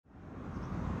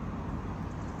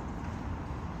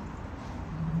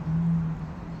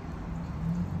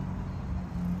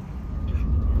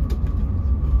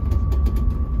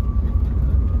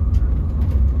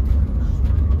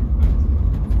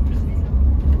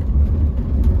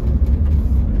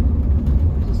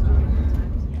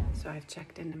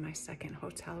my second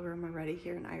hotel room already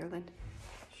here in Ireland.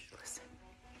 Shh, listen.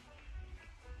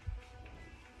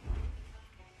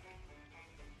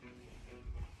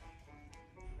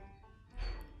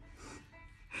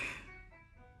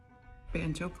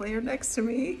 Banjo player next to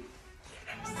me.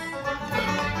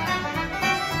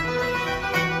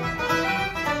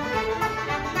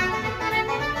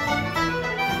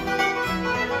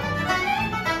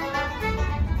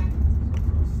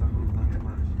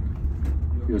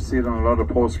 You'll see it on a lot of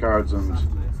postcards and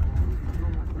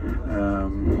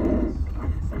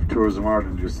of Tourism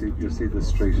Ireland. You see this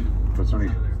street. It's only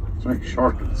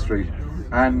short of the street,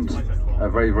 and a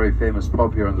very, very famous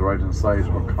pub here on the right hand side,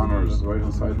 O'Connor's,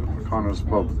 O'Connor's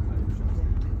pub.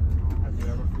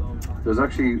 There's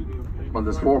actually, well,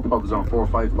 there's 4 pubs on 4 or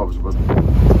 5 pubs, but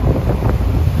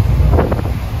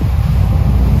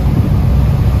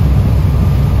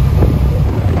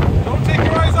don't take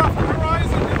your eyes off the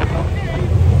horizon.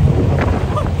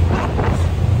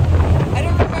 I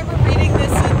don't remember reading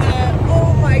this in the,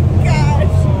 oh my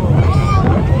gosh.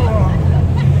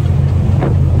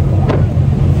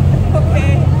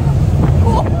 Okay.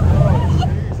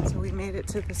 So we made it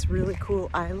to this really cool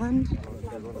island.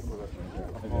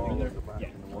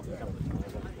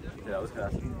 Yeah, that was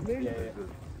fast. Yeah.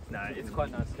 Nah, it's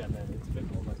quite nice down there. It's a bit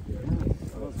more like here.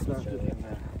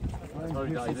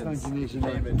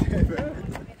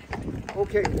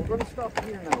 Okay, we're going to stop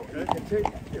here now.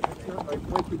 It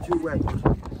might be too wet.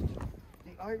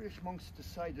 The Irish monks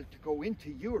decided to go into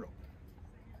Europe.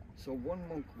 So one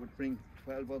monk would bring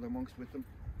 12 other monks with them,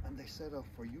 and they set off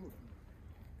for Europe.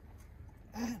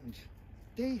 And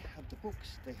they had the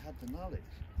books, they had the knowledge.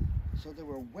 So they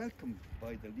were welcomed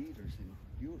by the leaders in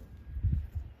Europe.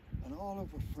 And all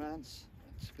over France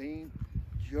and Spain,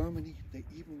 Germany, they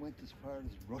even went as far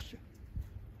as Russia.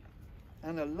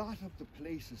 And a lot of the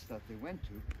places that they went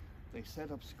to, they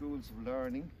set up schools of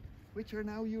learning, which are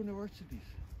now universities.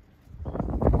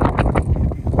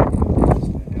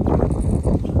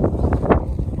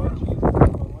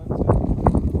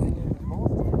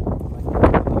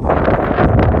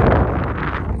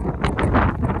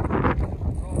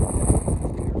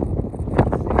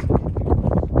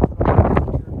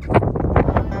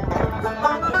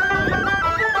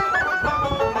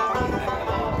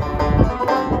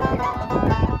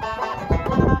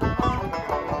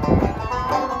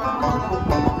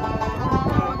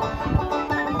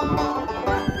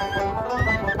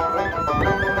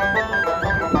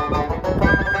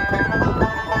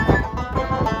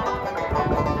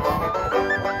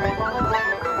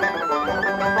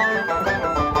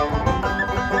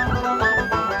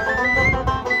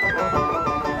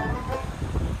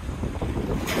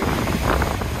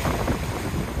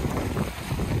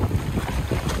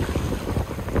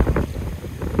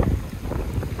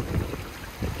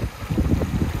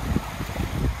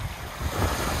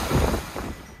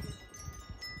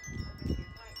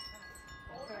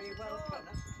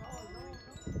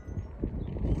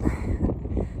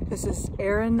 This is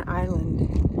Aran Island.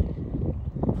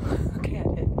 Look at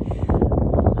it.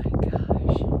 Oh my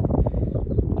gosh.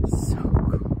 So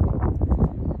cool.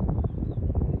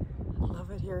 I love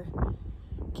it here.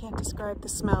 Can't describe the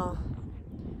smell.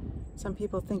 Some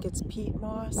people think it's peat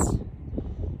moss.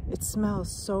 It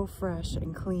smells so fresh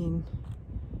and clean.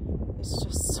 It's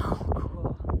just so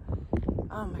cool.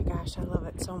 Oh my gosh, I love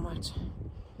it so much.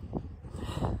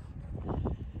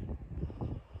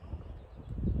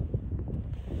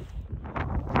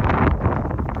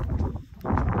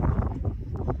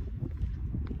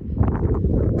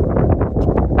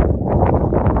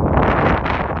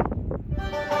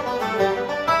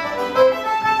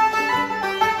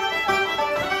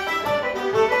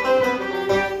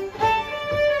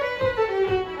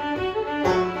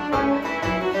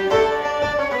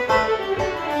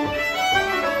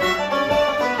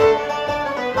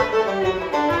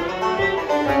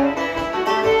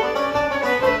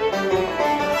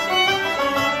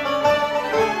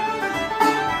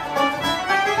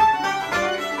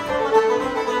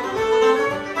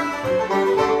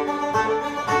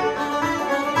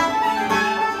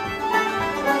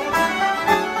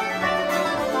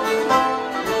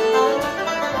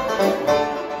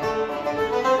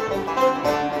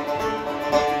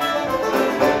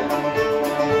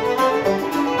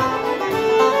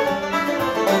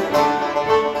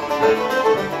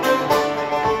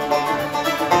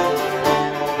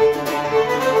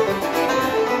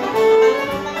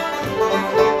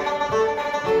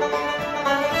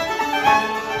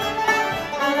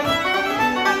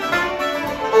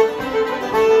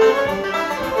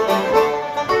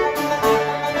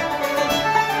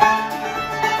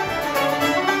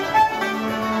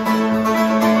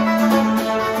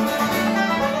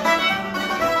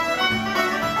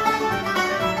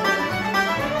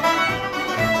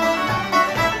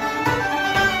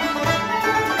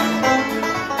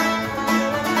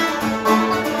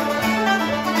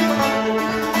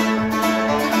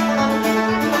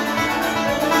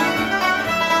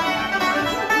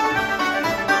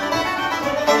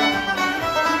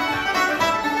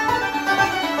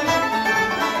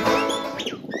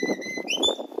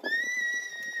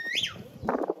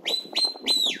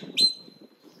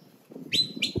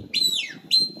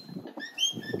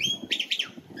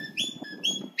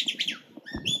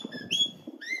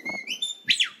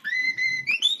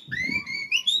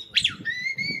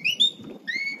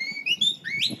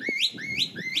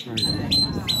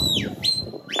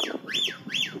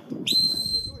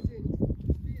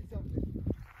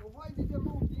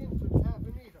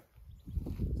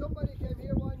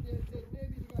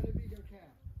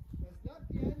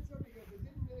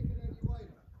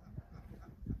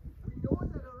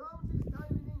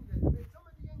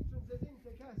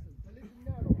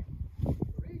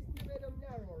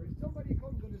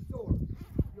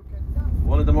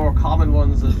 of the more common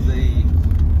ones is the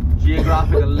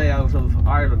geographical layout of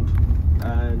Ireland,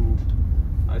 and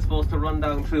I suppose to run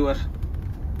down through it,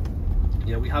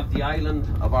 yeah, we have the island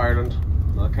of Ireland,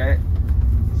 okay?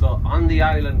 So on the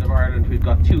island of Ireland we've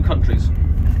got two countries,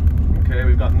 okay?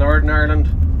 We've got Northern Ireland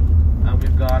and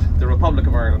we've got the Republic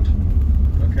of Ireland,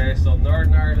 okay? So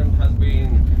Northern Ireland has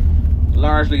been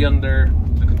largely under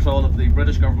the control of the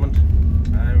British government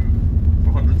for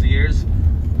hundreds of years,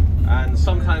 and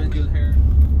sometimes you'll hear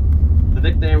the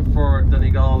nickname for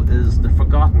Donegal is the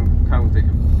Forgotten County,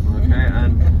 okay?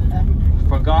 And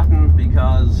forgotten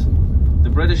because the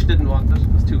British didn't want it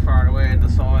was too far away and the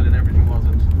soil and everything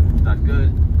wasn't that good,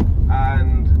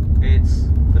 and it's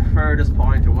the furthest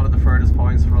point, or one of the furthest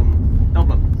points from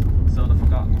Dublin, so the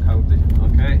Forgotten County,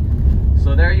 okay?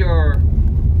 So they're your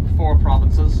four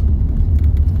provinces: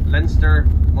 Leinster,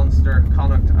 Munster,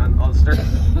 Connacht and Ulster.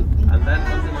 And then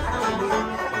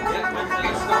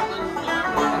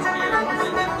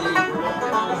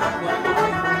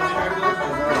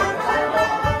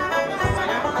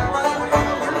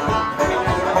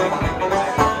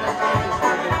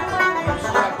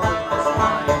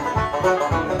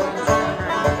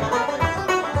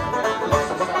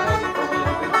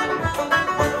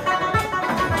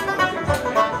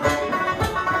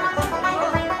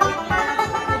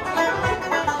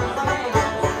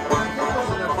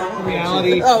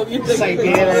Oh, you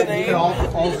could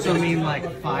also mean like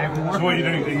 5 more. So what you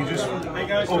doing? You just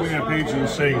open a page and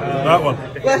say that one.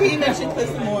 Well, he mentioned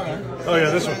Clismora. Oh yeah,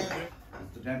 this one.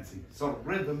 The dancing. So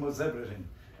rhythm was everything.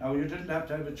 Now you didn't have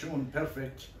to have a tune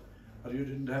perfect, or you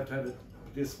didn't have to have it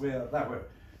this way or that way.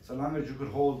 So long as you could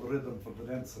hold the rhythm for the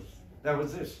dancers, that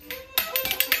was it.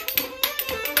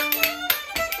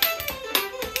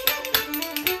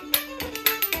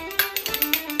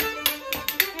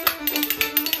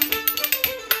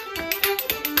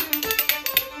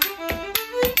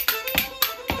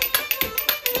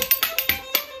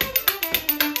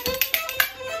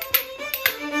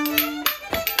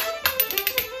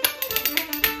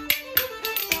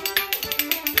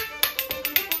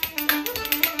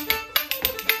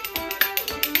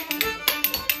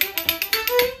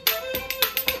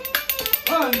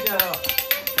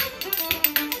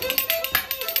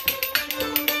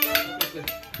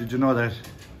 Did you know that?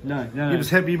 No. He was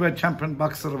heavyweight champion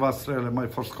boxer of Australia, my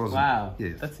first cousin. Wow,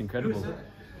 yes. That's incredible.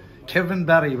 Kevin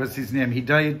Barry was his name. He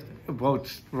died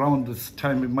about around this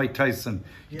time with Mike Tyson.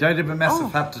 He died of a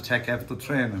massive heart attack after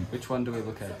training. Which one do we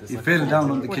look at? He fell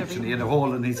down in the kitchen. He had a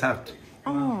hole in his heart.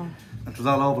 Oh. It was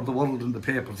all over the world in the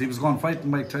papers. He was going fighting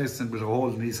Mike Tyson with a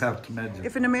hole in his heart, imagine.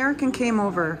 If an American came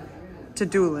over to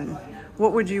Doolin,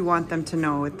 what would you want them to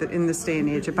know in this day and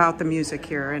age about the music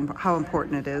here and how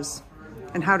important it is?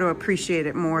 And how to appreciate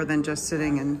it more than just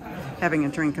sitting and having a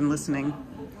drink and listening?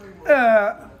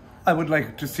 I would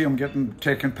like to see him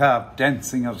taking part,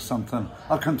 dancing or something,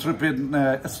 or contributing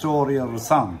a story or a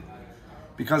song.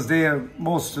 Because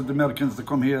most of the Americans that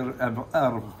come here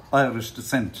are of Irish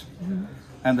descent. Mm-hmm.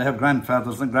 And they have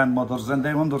grandfathers and grandmothers, and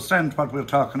they understand what we're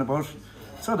talking about,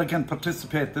 so they can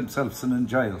participate themselves and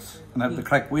enjoy us and have the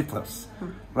crack with us,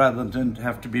 rather than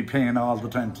have to be paying all the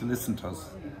time to listen to us.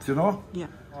 Do you know? Yeah.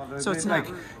 So it's like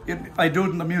I do it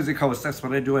in the music house. That's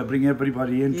what I do. I bring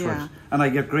everybody into it, and I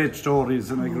get great stories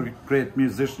and I get great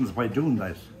musicians by doing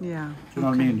that. Yeah. Do you know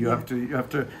what I mean? You have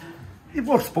to. It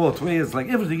works both ways. Like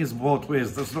everything is both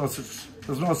ways. There's no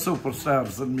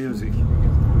superstars in music.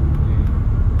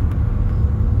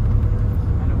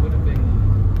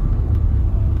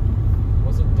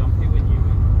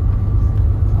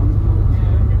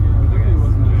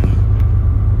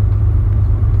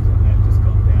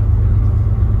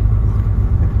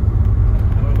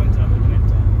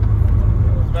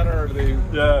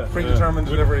 Predetermined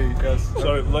delivery, yes.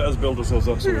 So let us build ourselves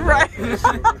up. Right.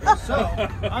 So,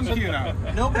 I'm cue now.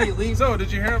 Nobody leaves. So, did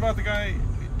you hear about the guy?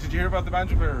 Did you hear about the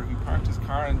banjo player who parked his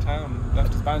car in town,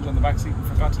 left his banjo on the back seat and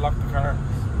forgot to lock the car?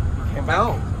 He came back.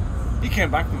 No. He came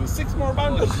back. There was 6 more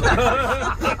banjos. Now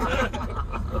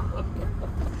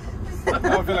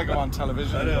I feel like I'm on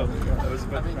television. I know. That was a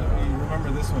bit. You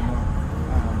remember this one now?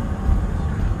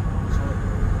 So,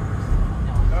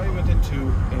 now he went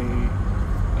into a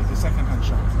second-hand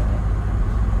shop,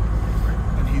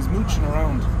 and he's mooching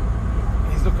around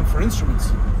and he's looking for instruments,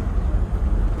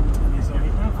 and he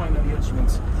can't find any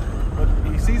instruments, but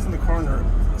he sees in the corner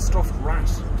a stuffed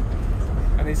rat,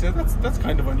 and he said that's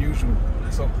kind of unusual.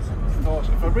 So he thought,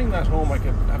 if I bring that home I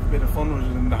could have a bit of fun with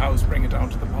it in the house, bring it down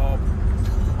to the pub.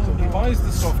 So he buys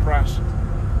the stuffed rat,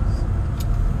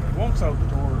 he walks out the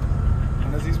door,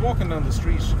 and as he's walking down the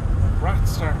street,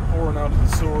 rats start pouring out of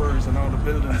the sewers and out of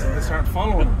buildings, and they start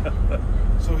following him.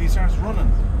 So he starts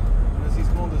running, and as he's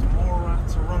going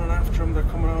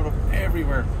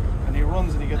everywhere. And he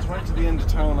runs and he gets right to the end of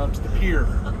town, out to the pier,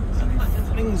 and he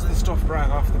flings the stuffed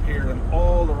rat off the pier, and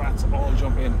all the rats all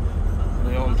jump in and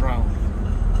they all drown.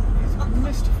 He's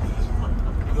mystified.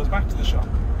 He goes back to the shop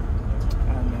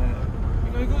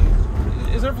and I go,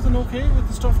 is everything okay with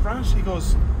the stuffed rat? He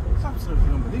goes, it's absolutely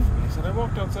unbelievable. He said, I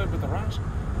walked outside with the rat,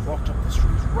 walked up the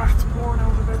street, rats pouring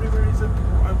out of everywhere. He said,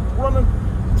 I'm running,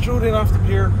 threw it in off the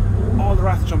pier, all the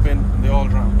rats jump in and they all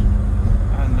drowned.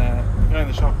 And the guy in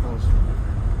the shop goes,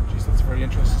 geez, that's a very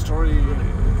interesting story.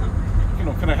 You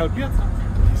know, can I help you?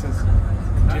 He says,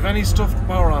 do you have any stuffed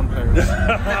Boron players?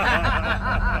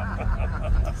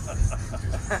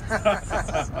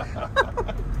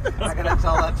 I'm gonna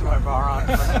tell that to my Boron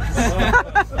friends.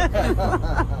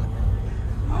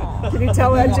 Can you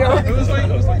tell that joke? It was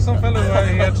like some fellow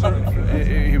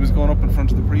he was going up in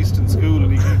front of the priest in school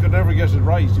and he could never get it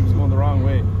right. He was going the wrong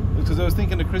way. Because I was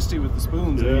thinking of Christy with the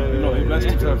spoons. And he blessed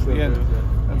himself at the end.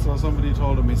 And so somebody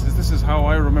told him, he says, this is how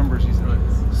I remember it. He said,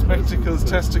 spectacles,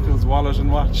 testicles, wallet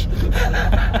and watch.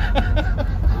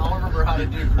 I'll remember how to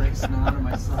do grace and honor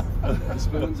myself. The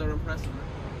spoons are impressive.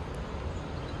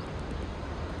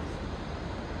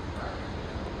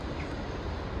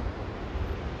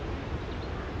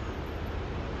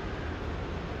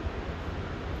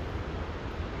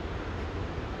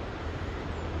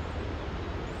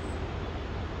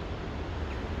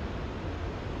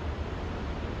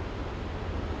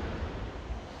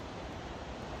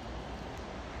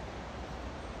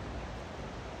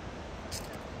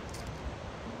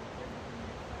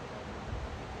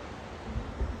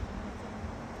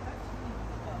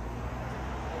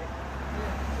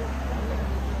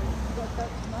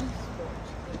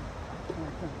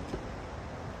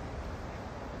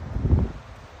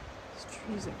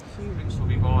 Trees are huge. Drinks will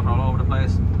be bought all over the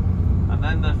place, and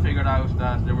then they figured out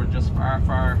that there were just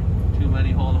far too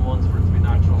many hole-in-ones for it to be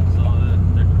natural, so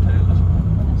they curtailed it.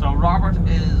 So Robert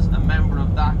is a member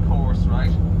of that course, right?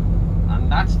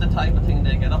 And that's the type of thing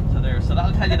they get up to there. So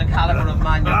that'll tell you the caliber of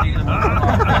man you're dealing with.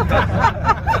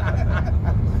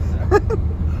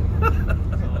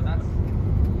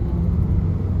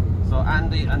 So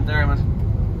Andy and Dermot,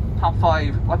 top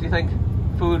 5. What do you think?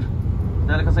 Food,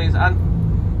 delicacies, and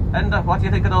Enda, what do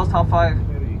you think of those top 5?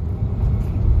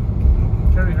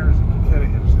 Kerry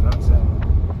Harrison, that's it.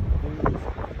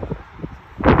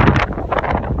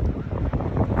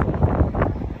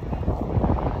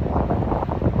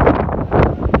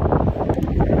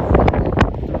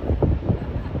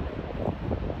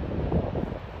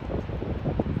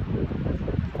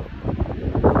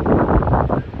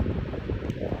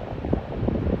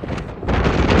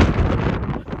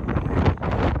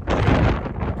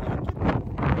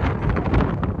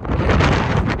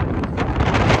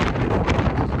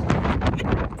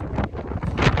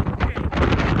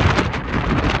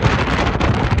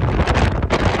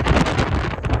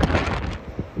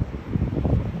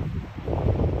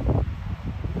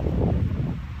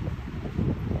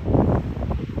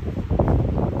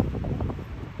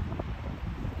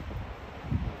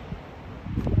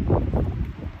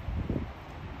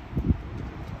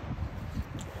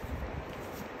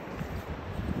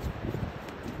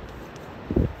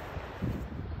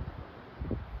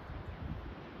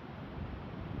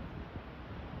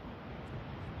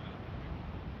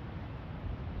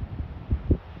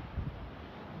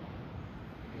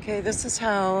 Okay, this is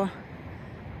how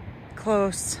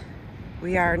close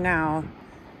we are now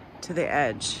to the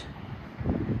edge.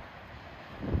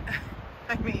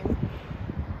 I mean,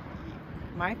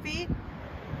 my feet,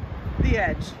 the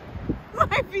edge.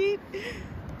 My feet,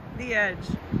 the edge.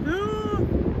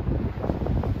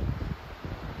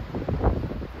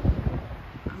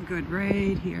 I'm good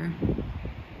right here.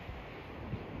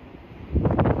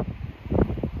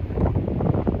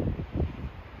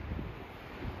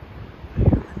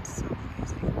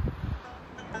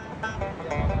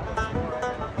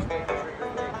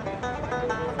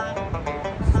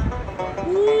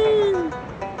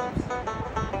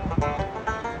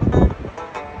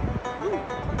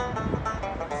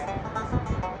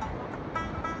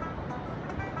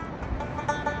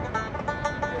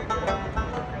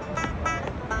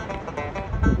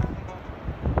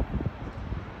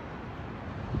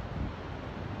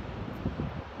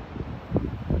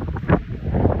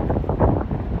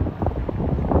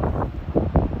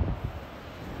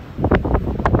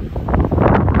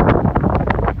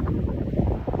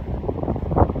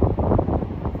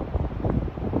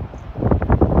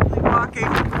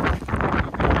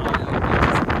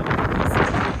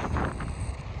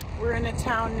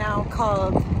 Now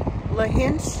called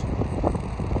Lahinch.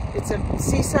 It's a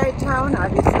seaside town,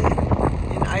 obviously,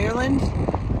 in Ireland.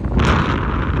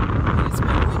 It's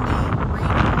been windy, rainy,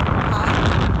 hot.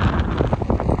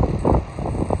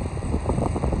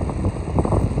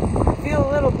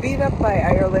 by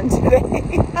Ireland today.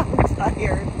 I'm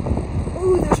tired.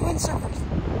 Ooh, there's windsurfers.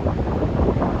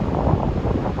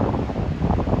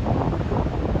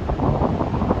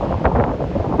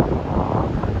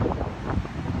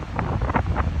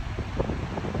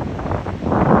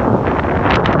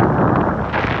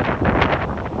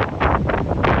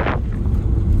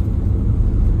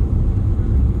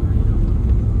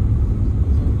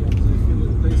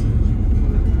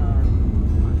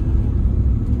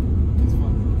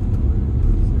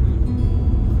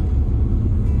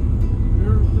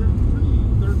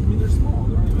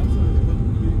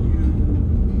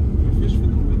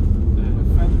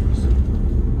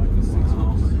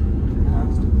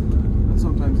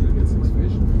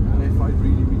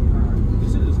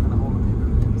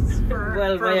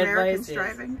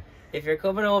 If you're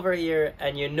coming over here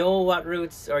and you know what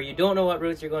routes, or you don't know what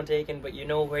routes you're going to take in, but you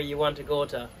know where you want to go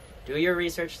to, do your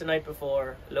research the night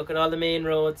before, look at all the main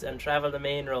roads and travel the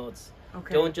main roads.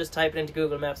 Okay. Don't just type it into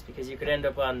Google Maps, because you could end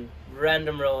up on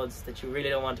random roads that you really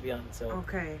don't want to be on. So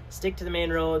stick to the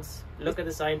main roads, look at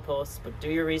the signposts, but do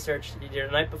your research either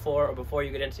the night before or before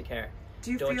you get into the car.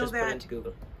 Do you don't feel just that put it into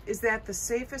Google. Is that the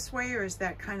safest way, or is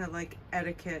that kind of like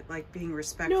etiquette, like being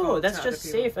respectful? No, that's just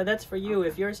safe, and that's for you.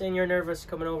 If you're saying you're nervous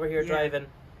coming over here driving,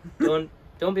 don't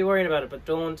be worrying about it, but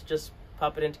don't just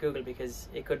pop it into Google, because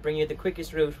it could bring you the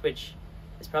quickest route, which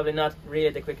is probably not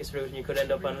really the quickest route, and you could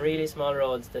end up on really small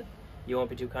roads that you won't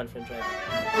be too confident driving.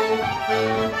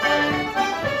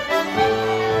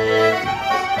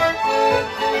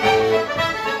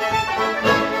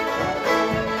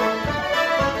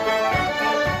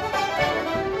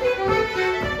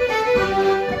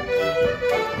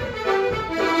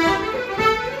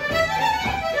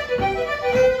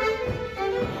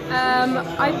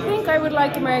 I think I would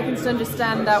like Americans to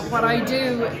understand that what I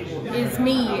do is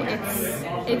me.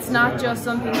 It's not just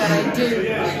something that I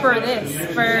do for this,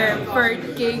 for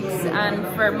gigs and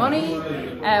for money.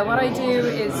 What I do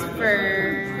is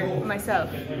for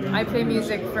myself. I play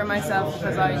music for myself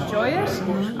because I enjoy it.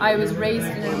 I was raised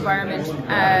in an environment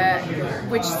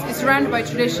which is surrounded by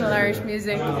traditional Irish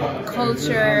music,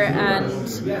 culture, and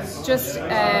just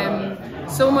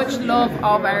so much love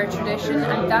of our tradition,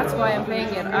 and that's why I'm playing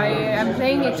it. I am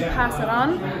playing it to pass it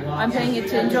on. I'm playing it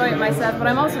to enjoy it myself, but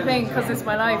I'm also playing it because it's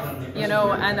my life, you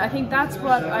know, and I think that's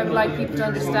what I would like people to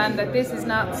understand, that this is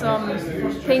not some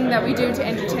thing that we do to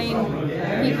entertain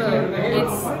people.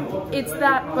 It's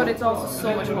that, but it's also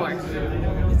so much more.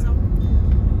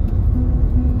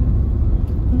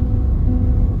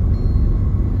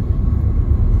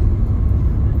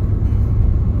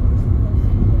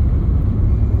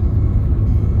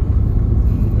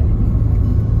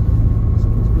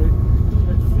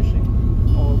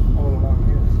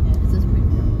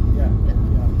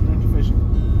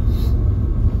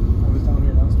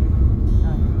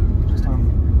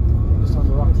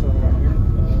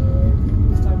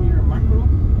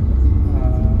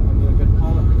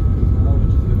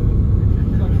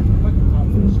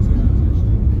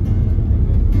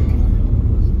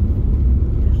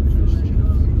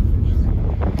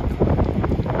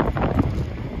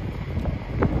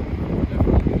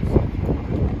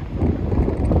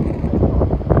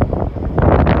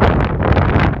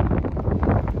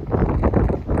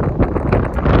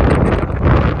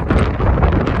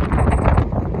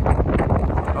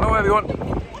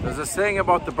 Saying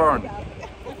about the burn,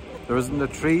 there isn't a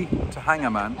tree to hang a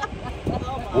man,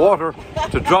 water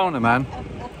to drown a man,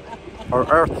 or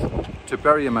earth to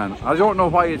bury a man. I don't know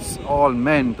why it's all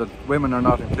men, that women are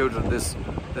not included in this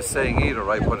saying either,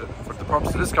 right? But for the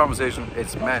purpose of this conversation,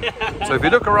 it's men. So if you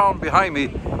look around behind me,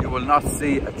 you will not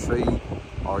see a tree,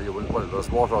 or you will, well,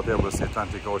 there's water out there, we'll see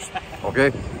Atlantic Ocean.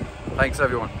 Okay? Thanks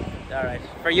everyone. All right,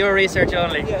 for your research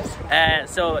only. Yes.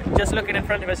 So just looking in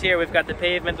front of us here, we've got the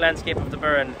pavement landscape of the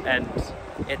burn, and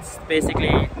it's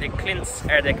basically the clints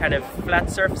are the kind of flat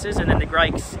surfaces, and then the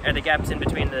grikes are the gaps in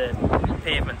between the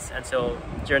pavements. And so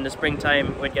during the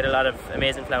springtime, we'd get a lot of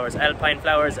amazing flowers, alpine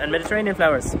flowers and Mediterranean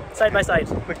flowers, side by side.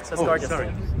 So it's gorgeous. Sorry.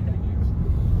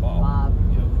 Bob.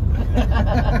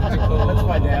 That's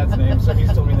my dad's name, so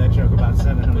he's told me that joke about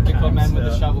 700 times. What do you call man with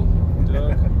a shovel?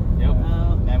 Doug. Yep.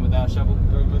 Man without a shovel.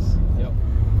 Douglas. Yep.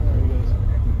 There he goes.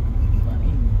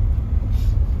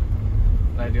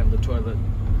 Lady on the toilet.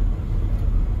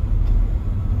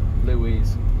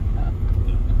 Louise. Can't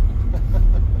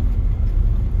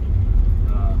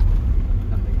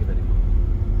think of anyone.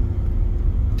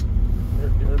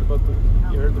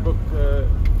 You heard the book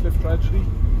Cliff Tragedy?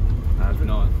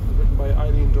 No. It was written by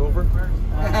Eileen Dover.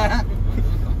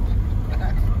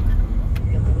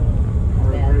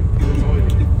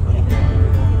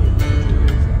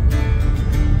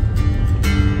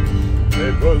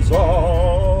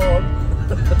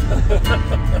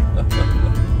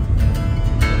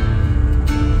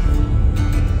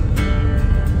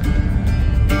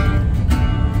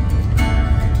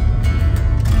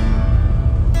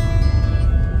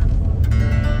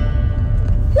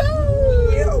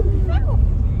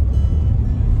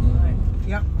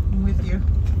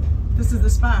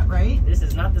 spot, right? This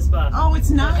is not the spot. Oh, it's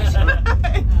not?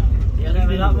 You'll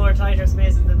have a lot more tighter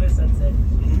spaces than this, I'd say.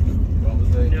 What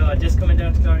was it? No, just coming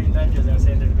down to We Banjo, they were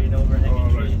saying there'd be an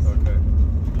overhanging trees. Okay.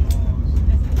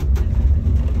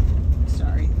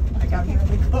 Sorry, I got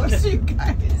really close to you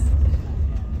guys.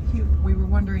 We were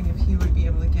wondering if he would be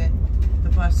able to get the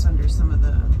bus under some of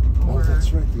the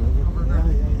that's right, the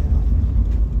overgrown.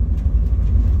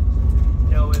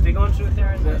 No, we'll be going through it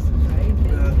there in this, right?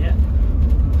 Yeah.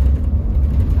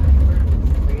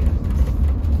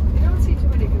 You don't see too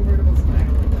many convertibles in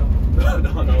Ireland,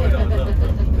 though. No, we don't.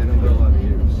 They don't do a lot of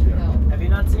use. Yeah. No. Have you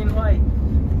not seen why?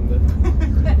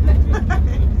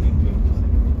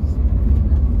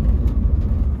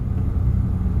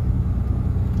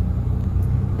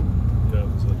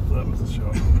 That was a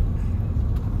shock.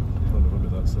 Wonder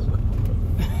what that said.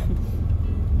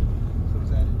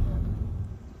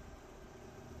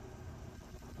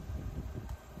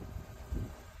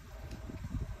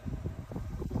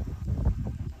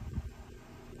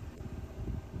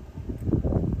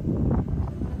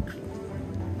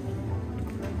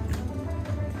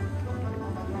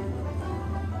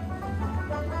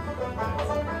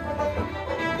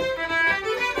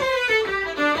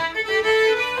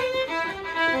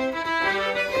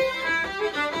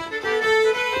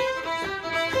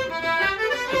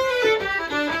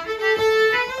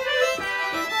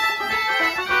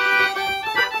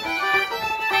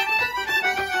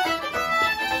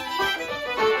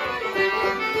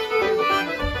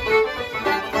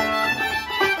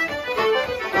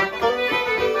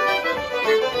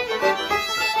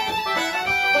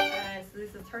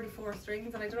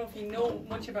 Strings, and I don't know if you know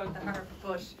much about the harp,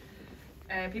 but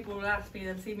people will ask me,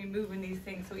 they'll see me moving these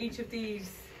things. So each of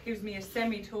these gives me a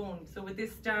semitone. So with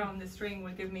this down, the string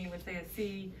will give me, we'll say, a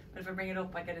C, but if I bring it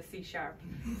up, I get a C sharp.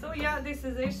 So yeah, this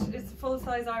is it. It's a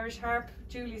full-size Irish harp.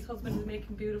 Julie's husband is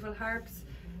making beautiful harps.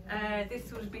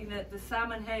 This would have been the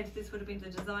salmon head. This would have been the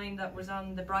design that was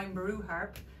on the Brian Boru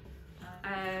harp.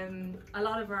 A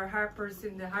lot of our harpers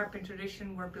in the harping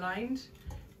tradition were blind,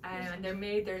 and they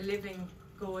made their living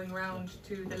going round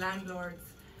to the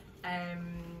landlords,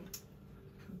 and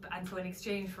so in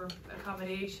exchange for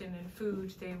accommodation and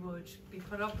food, they would be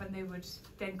put up, and they would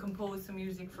then compose some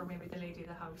music for maybe the lady of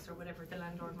the house or whatever the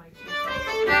landlord might choose.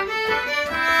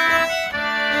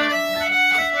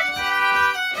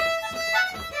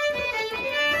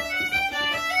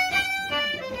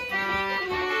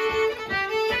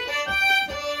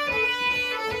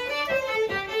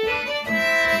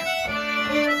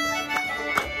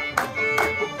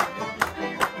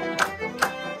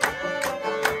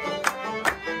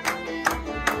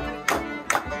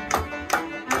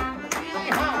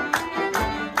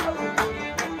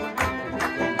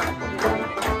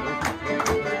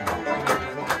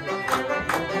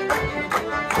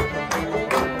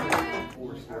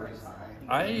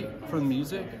 For the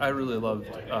music, I really loved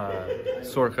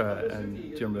Sorcha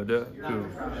and Diarmuida, who,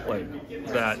 like,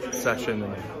 that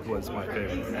session was my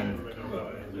favorite.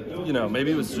 And, you know,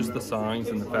 maybe it was just the songs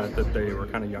and the fact that they were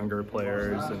kind of younger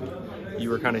players, and you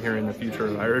were kind of hearing the future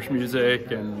of Irish music,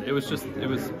 and it was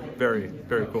very,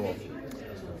 very cool.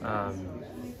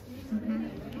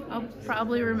 I'll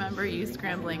probably remember you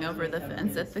scrambling over the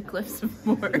fence at the Cliffs of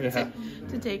Moher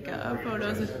to take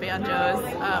photos with banjos,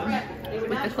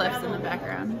 with the cliffs in the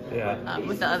background,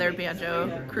 with the other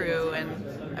banjo crew,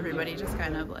 and everybody just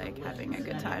kind of like having a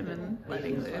good time and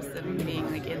letting loose and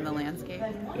being like in the landscape.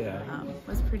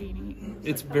 Was pretty neat.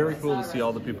 It's very cool to see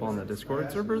all the people on the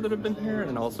Discord server that have been here,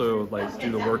 and also like do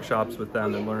the workshops with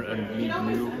them and learn and meet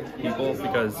new people,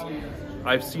 because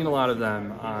I've seen a lot of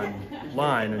them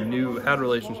online and had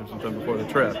relationships with them before the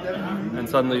trip, and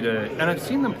suddenly and I've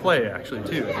seen them play actually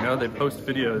too, you know, they post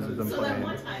videos of them playing,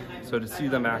 so to see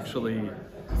them actually,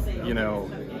 you know,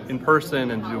 in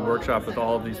person and do a workshop with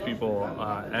all of these people,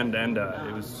 and Enda,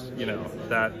 it was, you know,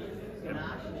 that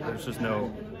there's just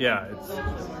no,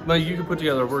 it's like you could put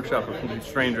together a workshop with complete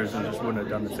strangers and just wouldn't have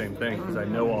done the same thing, because I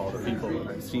know all the people and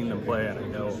I've seen them play, and I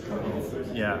know,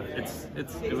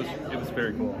 it was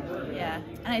very cool. Yeah,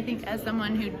 and I think as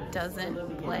someone who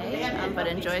doesn't play but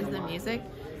enjoys the music,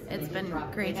 it's been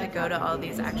great to go to all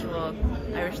these actual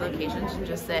Irish locations and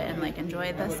just sit and like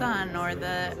enjoy the sun or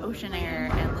the ocean air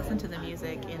and listen to the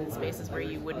music in spaces where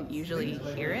you wouldn't usually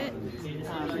hear it. It's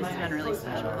been really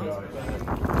special.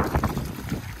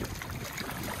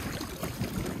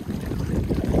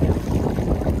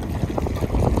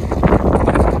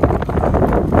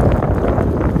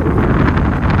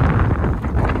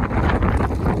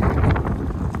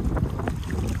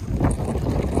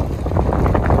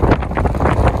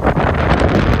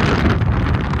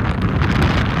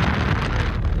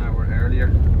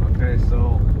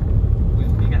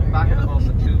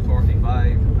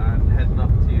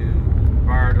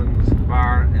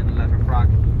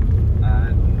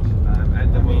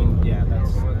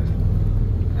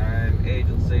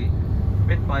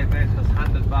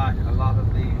 back a lot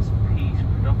of these peat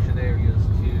production areas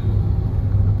to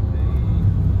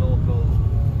the local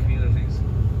communities.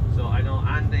 So I know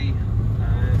Andy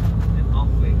in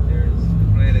Offaly, there's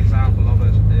a great example of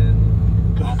it in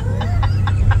Offaly.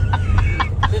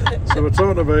 So we're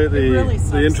talking about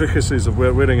the intricacies of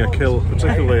wearing a kill,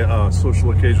 particularly at a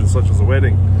social occasion such as a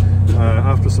wedding.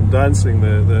 After some dancing,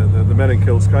 the men in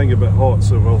kilts can get a bit hot,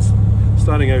 so whilst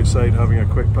standing outside having a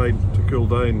quick pint to cool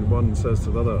down, one says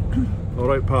to the other, "All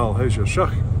right pal, how's your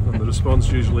shuck?" And the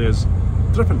response usually is,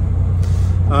 "Dripping."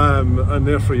 And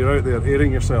therefore you're out there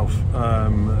airing yourself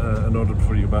in order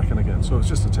before you back in again. So it's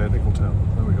just a technical term.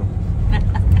 There we go.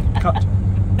 Cut.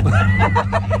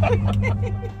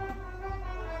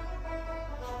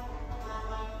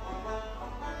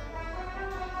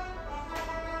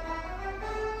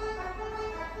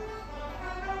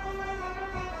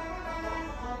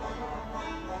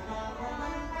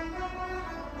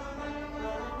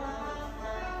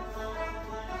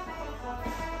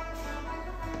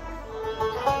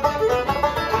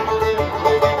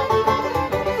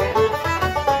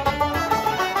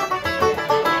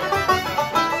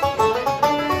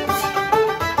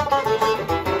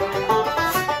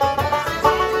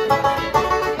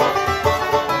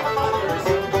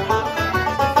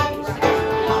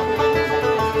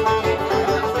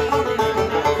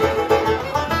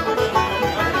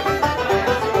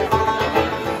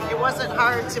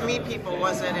 To meet people,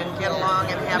 was it, and get along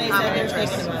and have common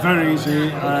interests? Very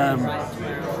easy.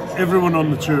 Everyone on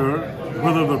the tour,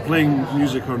 whether they're playing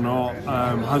music or not,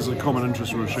 has a common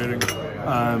interest we're sharing.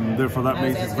 Therefore, that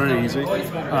makes it very easy.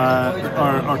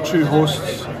 Our two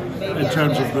hosts, in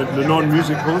terms of the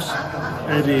non-music hosts,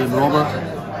 Eddie and Robert,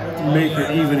 make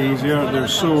it even easier. They're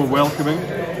so welcoming.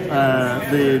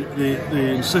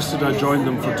 They insisted I join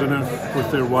them for dinner with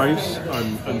their wives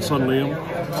and son Liam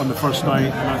on the first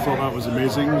night, and I thought that was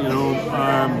amazing, you know.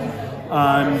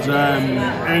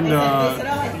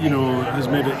 Enda, you know, has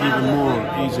made it even more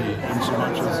easy in so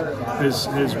much as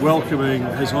his welcoming,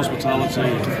 his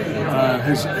hospitality,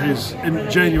 his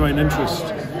genuine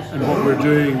interest in what we're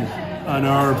doing and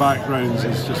our backgrounds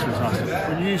is just fantastic.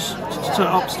 When you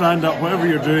stand up, whatever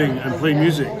you're doing and play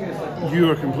music, you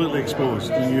are completely exposed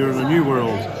and you're in a new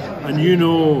world, and you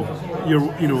know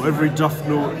every duff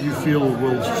note you feel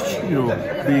will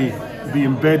be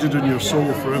embedded in your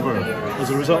soul forever as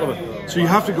a result of it. So you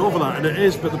have to go over that, and it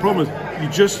is, but the problem is you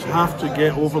just have to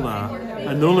get over that,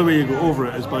 and the only way you go over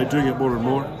it is by doing it more and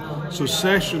more. So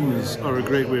sessions are a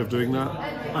great way of doing that,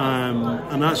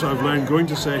 and that's what I've learned, going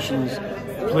to sessions,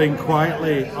 playing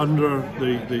quietly under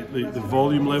the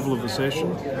volume level of the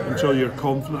session until you're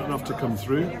confident enough to come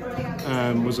through,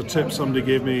 was a tip somebody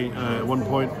gave me at one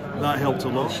point. That helped a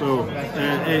lot. So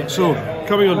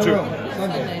coming on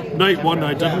to night one,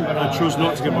 I chose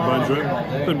not to get my banjo out.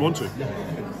 Didn't want to,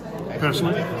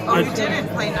 personally. Oh, you didn't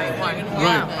play night one.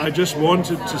 Right, I just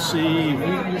wanted to see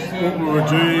what we were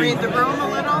doing. Read the room a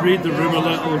little? Read the room a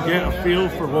little, get a feel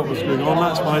for what was going on.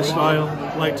 That's my style.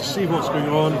 Like to see what's going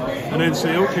on and then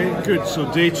say, okay, good, so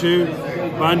day two,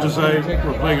 banjo's out,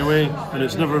 we're playing away, and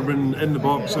it's never been in the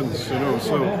box since, you know.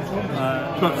 So,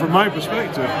 but from my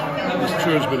perspective, this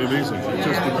tour has been amazing. It's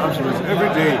just been absolutely amazing. Every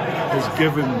day has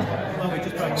given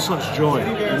such joy,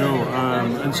 you know,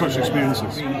 and such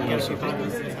experiences. You know, so.